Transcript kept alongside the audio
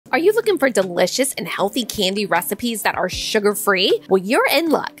Are you looking for delicious and healthy candy recipes that are sugar-free? Well, you're in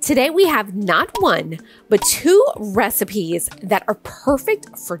luck. Today we have not one, but two recipes that are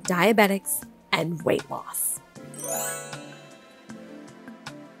perfect for diabetics and weight loss.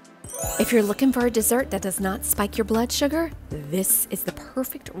 If you're looking for a dessert that does not spike your blood sugar, this is the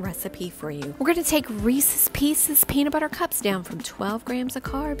perfect recipe for you. We're going to take Reese's Pieces peanut butter cups down from 12 grams of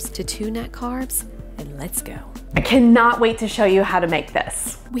carbs to 2 net carbs, and let's go. I cannot wait to show you how to make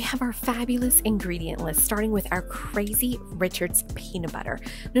this. We have our fabulous ingredient list, starting with our Crazy Richards peanut butter.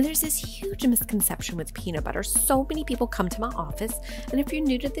 Now, there's this huge misconception with peanut butter. So many people come to my office, and if you're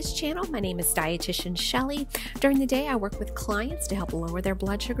new to this channel, my name is Dietitian Shelly. During the day, I work with clients to help lower their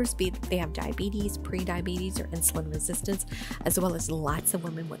blood sugars, be it they have diabetes, prediabetes, or insulin resistance, as well as lots of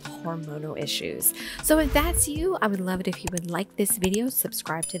women with hormonal issues. So if that's you, I would love it if you would like this video,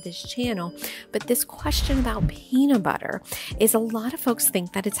 subscribe to this channel. But this question about peanut butter is a lot of folks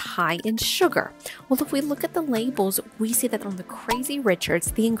think that it's high in sugar. Well, if we look at the labels, we see that on the Crazy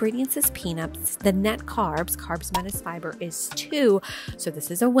Richards, the ingredients is peanuts, the net carbs minus fiber is 2, so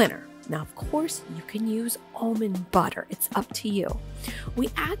this is a winner. Now, of course, you can use almond butter. It's up to you. We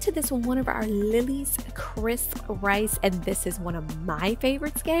add to this one of our Lily's crisp rice, and this is one of my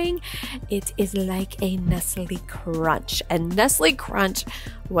favorites, gang. It is like a Nestle Crunch, and Nestle Crunch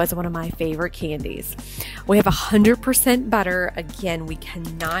was one of my favorite candies. We have 100% butter. Again, we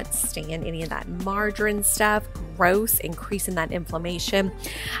cannot stand any of that margarine stuff. Gross, increasing that inflammation.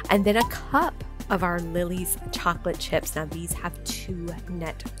 And then a cup of our Lily's chocolate chips. Now these have 2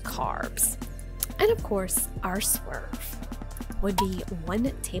 net carbs. And of course, our Swerve would be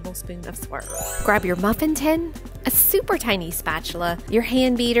 1 tablespoon of Swerve. Grab your muffin tin, a super tiny spatula, your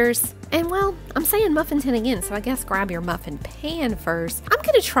hand beaters, and well, I'm saying muffin tin again, so I guess grab your muffin pan first. I'm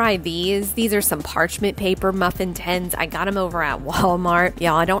gonna try these. These are some parchment paper muffin tins. I got them over at Walmart.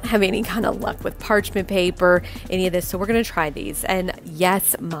 Y'all, I don't have any kind of luck with parchment paper, any of this, so we're gonna try these. And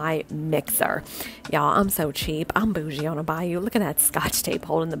yes, my mixer. Y'all, I'm so cheap. I'm bougie on a bayou. Look at that Scotch tape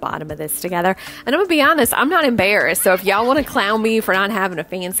holding the bottom of this together. And I'm gonna be honest, I'm not embarrassed. So if y'all wanna clown me for not having a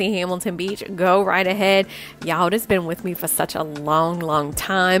fancy Hamilton Beach, go right ahead. Y'all, it has been with me for such a long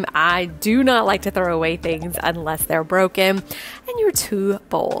time. I do not like to throw away things unless they're broken. And your 2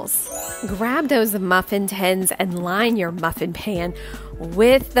 bowls. Grab those muffin tins and line your muffin pan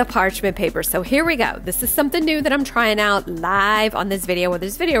with the parchment paper. So here we go. This is something new that I'm trying out live on this video. Well,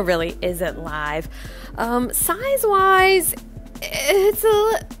 this video really isn't live. Size-wise, it's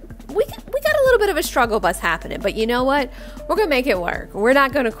we got a little bit of a struggle bus happening, but you know what? We're gonna make it work. We're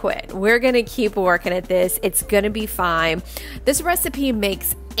not gonna quit. We're gonna keep working at this. It's gonna be fine. This recipe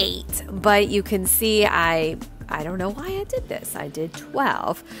makes 8, but you can see I don't know why I did this. I did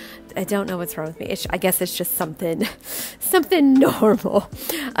 12. I don't know what's wrong with me. I guess it's just something normal.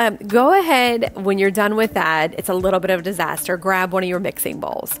 Go ahead when you're done with that. It's a little bit of a disaster. Grab one of your mixing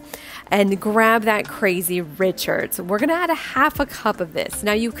bowls and grab that Crazy Richards. We're going to add a 1/2 cup of this.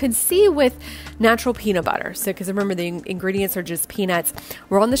 Now you can see with natural peanut butter. So, because remember the ingredients are just peanuts.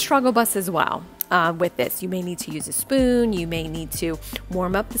 We're on the struggle bus as well. With this, you may need to use a spoon. You may need to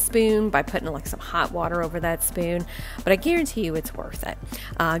warm up the spoon by putting like some hot water over that spoon, but I guarantee you it's worth it.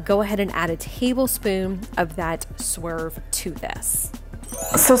 Go ahead and add a tablespoon of that Swerve to this.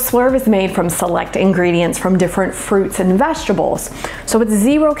 So Swerve is made from select ingredients from different fruits and vegetables. So it's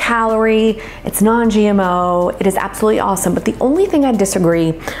 0 calorie, it's non-GMO, it is absolutely awesome. But the only thing I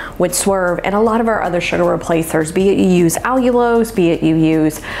disagree with Swerve and a lot of our other sugar replacers, be it you use allulose, be it you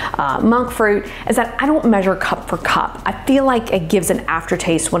use monk fruit, is that I don't measure cup for cup. I feel like it gives an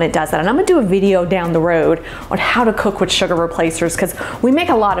aftertaste when it does that. And I'm gonna do a video down the road on how to cook with sugar replacers because we make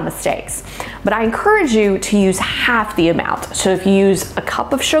a lot of mistakes. But I encourage you to use half the amount. So if you use a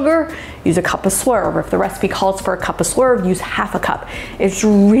cup of sugar, use a cup of Swerve. Or if the recipe calls for a cup of Swerve, use 1/2 cup. It's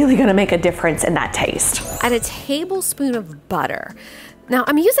really gonna make a difference in that taste. Add a tablespoon of butter. Now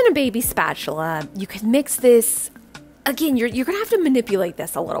I'm using a baby spatula. You can mix this. Again, you're going to have to manipulate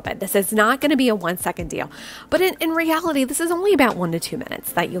this a little bit. This is not going to be a 1-second deal. But in reality, this is only about 1 to 2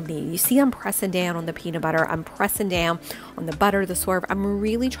 minutes that you'll need. You see I'm pressing down on the peanut butter. I'm pressing down on the butter, the Swerve. I'm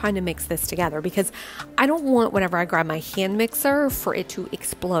really trying to mix this together because I don't want, whenever I grab my hand mixer, for it to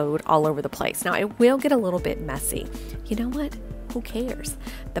explode all over the place. Now, it will get a little bit messy. You know what? Who cares?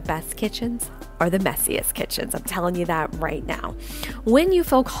 The best kitchens are the messiest kitchens. I'm telling you that right now. When you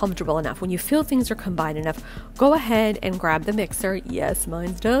feel comfortable enough, when you feel things are combined enough, go ahead and grab the mixer. Yes,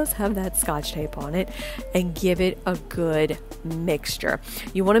 mine does have that Scotch tape on it, and give it a good mixture.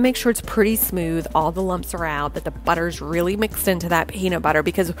 You want to make sure it's pretty smooth, all the lumps are out, that the butter's really mixed into that peanut butter,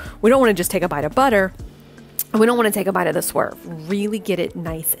 because we don't want to just take a bite of butter And we don't want to take a bite of the swerve. Really get it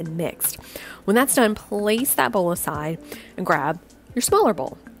nice and mixed. When that's done, place that bowl aside and grab your smaller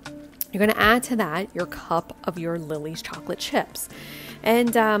bowl. You're going to add to that your cup of your Lily's chocolate chips.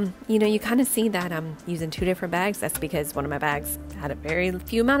 And, you kind of see that I'm using 2 different bags. That's because one of my bags had a very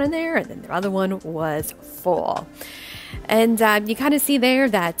few amount in there, and then the other one was full. And you kind of see there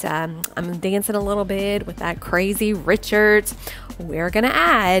that I'm dancing a little bit with that crazy Richards. We're going to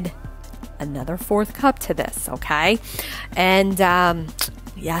add another 4th cup to this, okay? And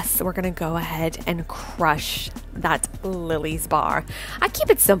yes, we're going to go ahead and crush that Lily's bar. I keep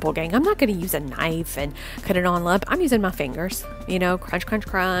it simple, gang. I'm not going to use a knife and cut it on up. I'm using my fingers, crunch, crunch,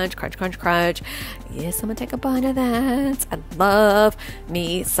 crunch, crunch, crunch, crunch. Yes, I'm going to take a bite of that. I love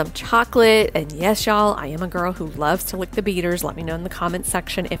me some chocolate. And yes, y'all, I am a girl who loves to lick the beaters. Let me know in the comment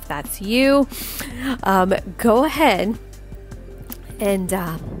section if that's you. Go ahead and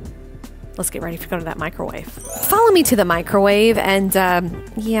let's get ready to go to that microwave. Follow me to the microwave, and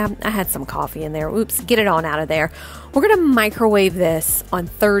I had some coffee in there. Oops, get it on out of there. We're gonna microwave this on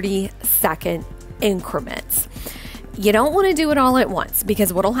 30-second increments. You don't want to do it all at once,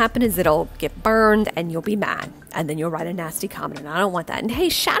 because what'll happen is it'll get burned and you'll be mad, and then you'll write a nasty comment, and I don't want that. And hey,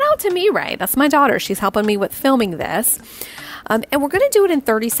 shout out to Mireille. That's my daughter. She's helping me with filming this. And we're going to do it in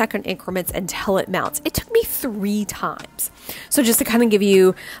 30-second increments until it melts. It took me 3 times. So just to kind of give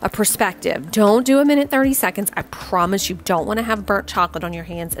you a perspective, don't do a minute 30 seconds. I promise you don't want to have burnt chocolate on your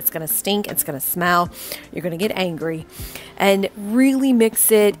hands. It's going to stink. It's going to smell. You're going to get angry. And really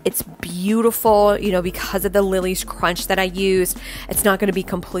mix it. It's beautiful, because of the Lily's crunch that I used. It's not going to be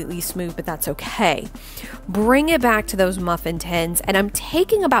completely smooth, but that's okay. Bring it back to those muffin tins, and I'm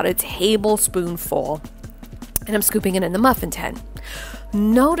taking about a tablespoonful and I'm scooping it in the muffin tin.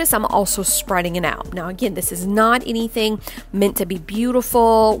 Notice I'm also spreading it out. Now, again, this is not anything meant to be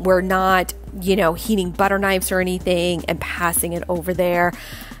beautiful. We're not, heating butter knives or anything and passing it over there.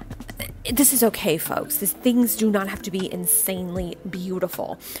 This is okay, folks. These things do not have to be insanely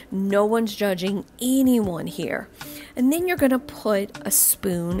beautiful. No one's judging anyone here. And then you're going to put a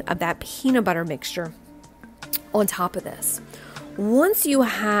spoon of that peanut butter mixture on top of this. Once you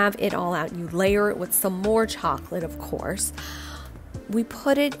have it all out, you layer it with some more chocolate, of course. We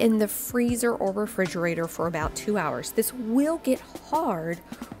put it in the freezer or refrigerator for about 2 hours. This will get hard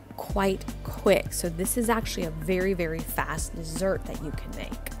quite quick. So this is actually a very, very fast dessert that you can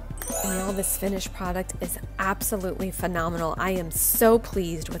make. And y'all, this finished product is absolutely phenomenal. I am so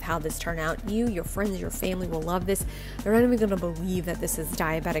pleased with how this turned out. You, your friends, your family will love this. They're not even going to believe that this is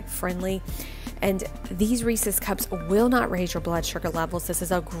diabetic friendly. And these Reese's cups will not raise your blood sugar levels. This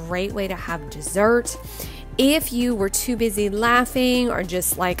is a great way to have dessert. If you were too busy laughing or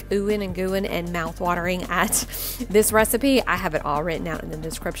just like oohing and gooing and mouthwatering at this recipe, I have it all written out in the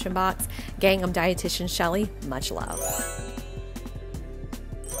description box. Gang, I'm Dietitian Shelly. Much love.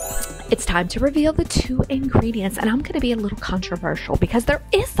 It's time to reveal the 2 ingredients, and I'm going to be a little controversial because there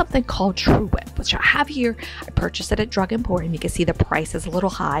is something called True Whip, which I have here. I purchased it at Drug Emporium. You can see the price is a little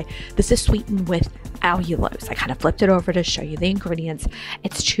high. This is sweetened with allulose. I kind of flipped it over to show you the ingredients.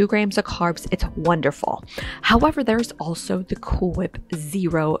 It's 2 grams of carbs. It's wonderful. However, there's also the Cool Whip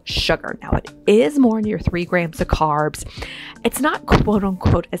Zero Sugar. Now, it is more than your 3 grams of carbs. It's not quote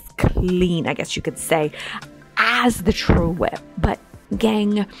unquote as clean, I guess you could say, as the True Whip, but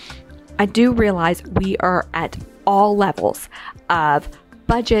gang, I do realize we are at all levels of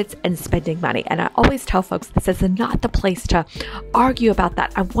budgets and spending money. And I always tell folks this is not the place to argue about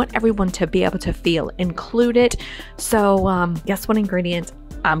that. I want everyone to be able to feel included. So guess what ingredient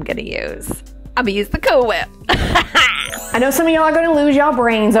I'm going to use? I'm going to use the Cool Whip. I know some of y'all are going to lose y'all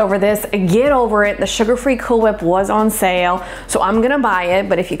brains over this. Get over it. The sugar-free Cool Whip was on sale, so I'm going to buy it.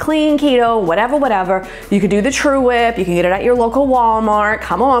 But if you clean, keto, whatever, you could do the True Whip. You can get it at your local Walmart.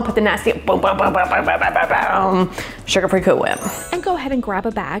 Come on, put the nasty boom, boom, boom, boom, boom, boom, boom, boom, sugar-free Cool Whip. And go ahead and grab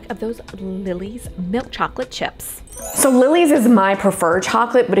a bag of those Lily's milk chocolate chips. So Lily's is my preferred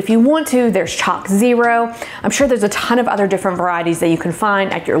chocolate, but if you want to, there's Choc Zero. I'm sure there's a ton of other different varieties that you can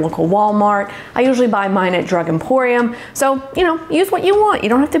find at your local Walmart. I usually buy mine at Drug Emporium. So, use what you want. You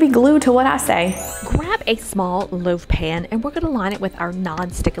don't have to be glued to what I say. Grab a small loaf pan, and we're going to line it with our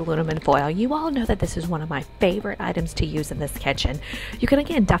non-stick aluminum foil. You all know that this is one of my favorite items to use in this kitchen. You can,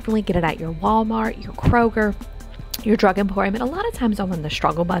 again, definitely get it at your Walmart, your Kroger, your Drug Emporium, and a lot of times I'm on the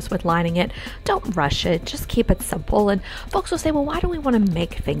struggle bus with lining it. Don't rush it, just keep it simple. And folks will say, well, why do we want to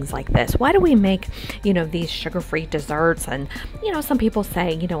make things like this? Why do we make, these sugar-free desserts? And, some people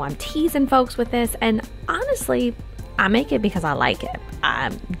say, I'm teasing folks with this. And honestly, I make it because I like it. I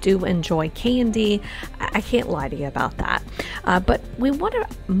do enjoy candy. I can't lie to you about that. But we want to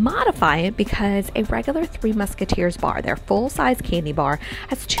modify it because a regular Three Musketeers bar, their full-size candy bar,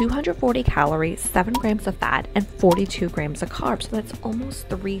 has 240 calories, 7 grams of fat, and 42 grams of carbs. So that's almost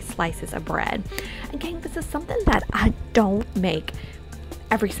 3 slices of bread. Again, this is something that I don't make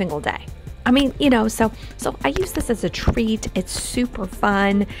every single day. I mean, you know, so I use this as a treat. It's super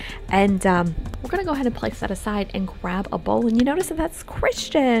fun. And we're going to go ahead and place that aside and grab a bowl. And you notice that that's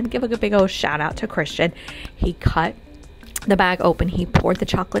Christian. Give a big old shout out to Christian. He cut the bag open. He poured the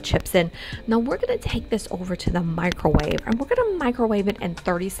chocolate chips in. Now we're going to take this over to the microwave, and we're going to microwave it in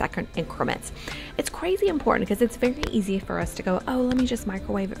 30-second increments. It's crazy important because it's very easy for us to go, oh, let me just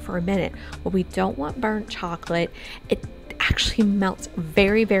microwave it for a minute. Well, we don't want burnt chocolate. It actually melts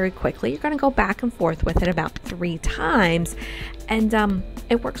very, very quickly. You're going to go back and forth with it about 3 times, and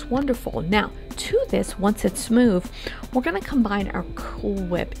it works wonderful. Now, to this, once it's smooth, we're going to combine our Cool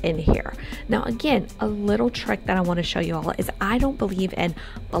Whip in here. Now, again, a little trick that I want to show you all is I don't believe in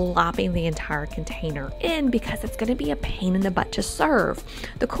lopping the entire container in because it's going to be a pain in the butt to serve.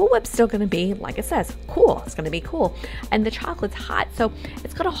 The Cool Whip's still going to be, like it says, cool. It's going to be cool. And the chocolate's hot, so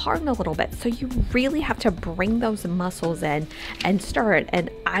it's going to harden a little bit. So you really have to bring those muscles in and stir it. And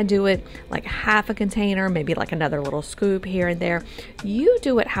I do it like half a container, maybe like another little scoop here and there. You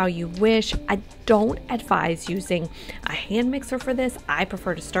do it how you wish. I don't advise using a hand mixer for this. I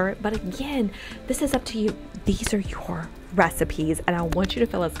prefer to stir it, but again, this is up to you. These are your recipes, and I want you to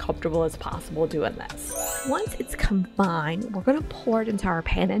feel as comfortable as possible doing this. Once it's combined, we're going to pour it into our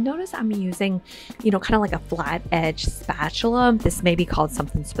pan, and notice I'm using, you know, kind of like a flat edge spatula. This may be called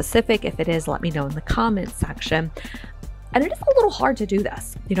something specific. If it is, let me know in the comments section. And it is a little hard to do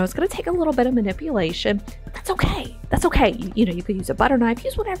this. You know, it's going to take a little bit of manipulation, but that's okay. That's okay. You know, you could use a butter knife,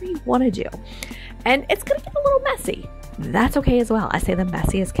 use whatever you want to do. And it's going to get a little messy. That's okay as well. I say the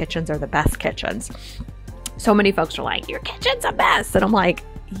messiest kitchens are the best kitchens. So many folks are like, your kitchen's a mess. And I'm like,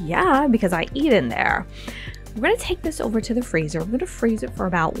 yeah, because I eat in there. We're going to take this over to the freezer. We're going to freeze it for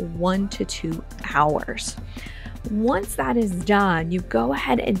about 1 to 2 hours. Once that is done, you go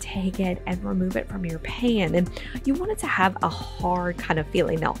ahead and take it and remove it from your pan, and you want it to have a hard kind of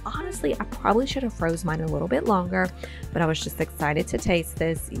feeling. Now, honestly, I probably should have froze mine a little bit longer, but I was just excited to taste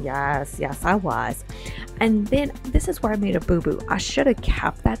this. Yes, I was. And then this is where I made a boo-boo. I should have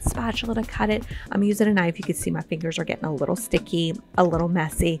kept that spatula to cut it. I'm using a knife. You can see my fingers are getting a little sticky, a little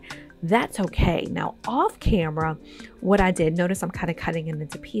messy. That's okay. Now, off camera, what I did, notice I'm kind of cutting it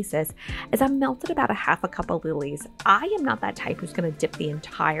into pieces, is I melted about a half a cup of lilies. I am not that type who's going to dip the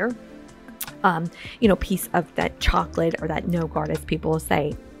entire, you know, piece of that chocolate or that nougat, as people will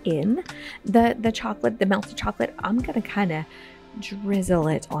say, in the chocolate, the melted chocolate. I'm going to kind of drizzle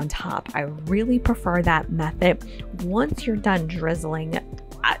it on top. I really prefer that method. Once you're done drizzling,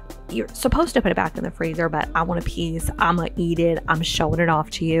 you're supposed to put it back in the freezer, but I want a piece. I'm gonna eat it. I'm showing it off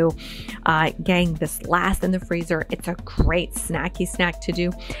to you. Gang, this lasts in the freezer. It's a great snacky snack to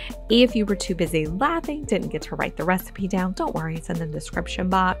do. If you were too busy laughing, didn't get to write the recipe down, don't worry, it's in the description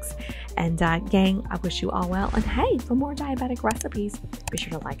box. And gang, I wish you all well. And hey, for more diabetic recipes, be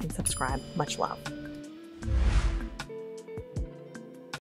sure to like and subscribe. Much love.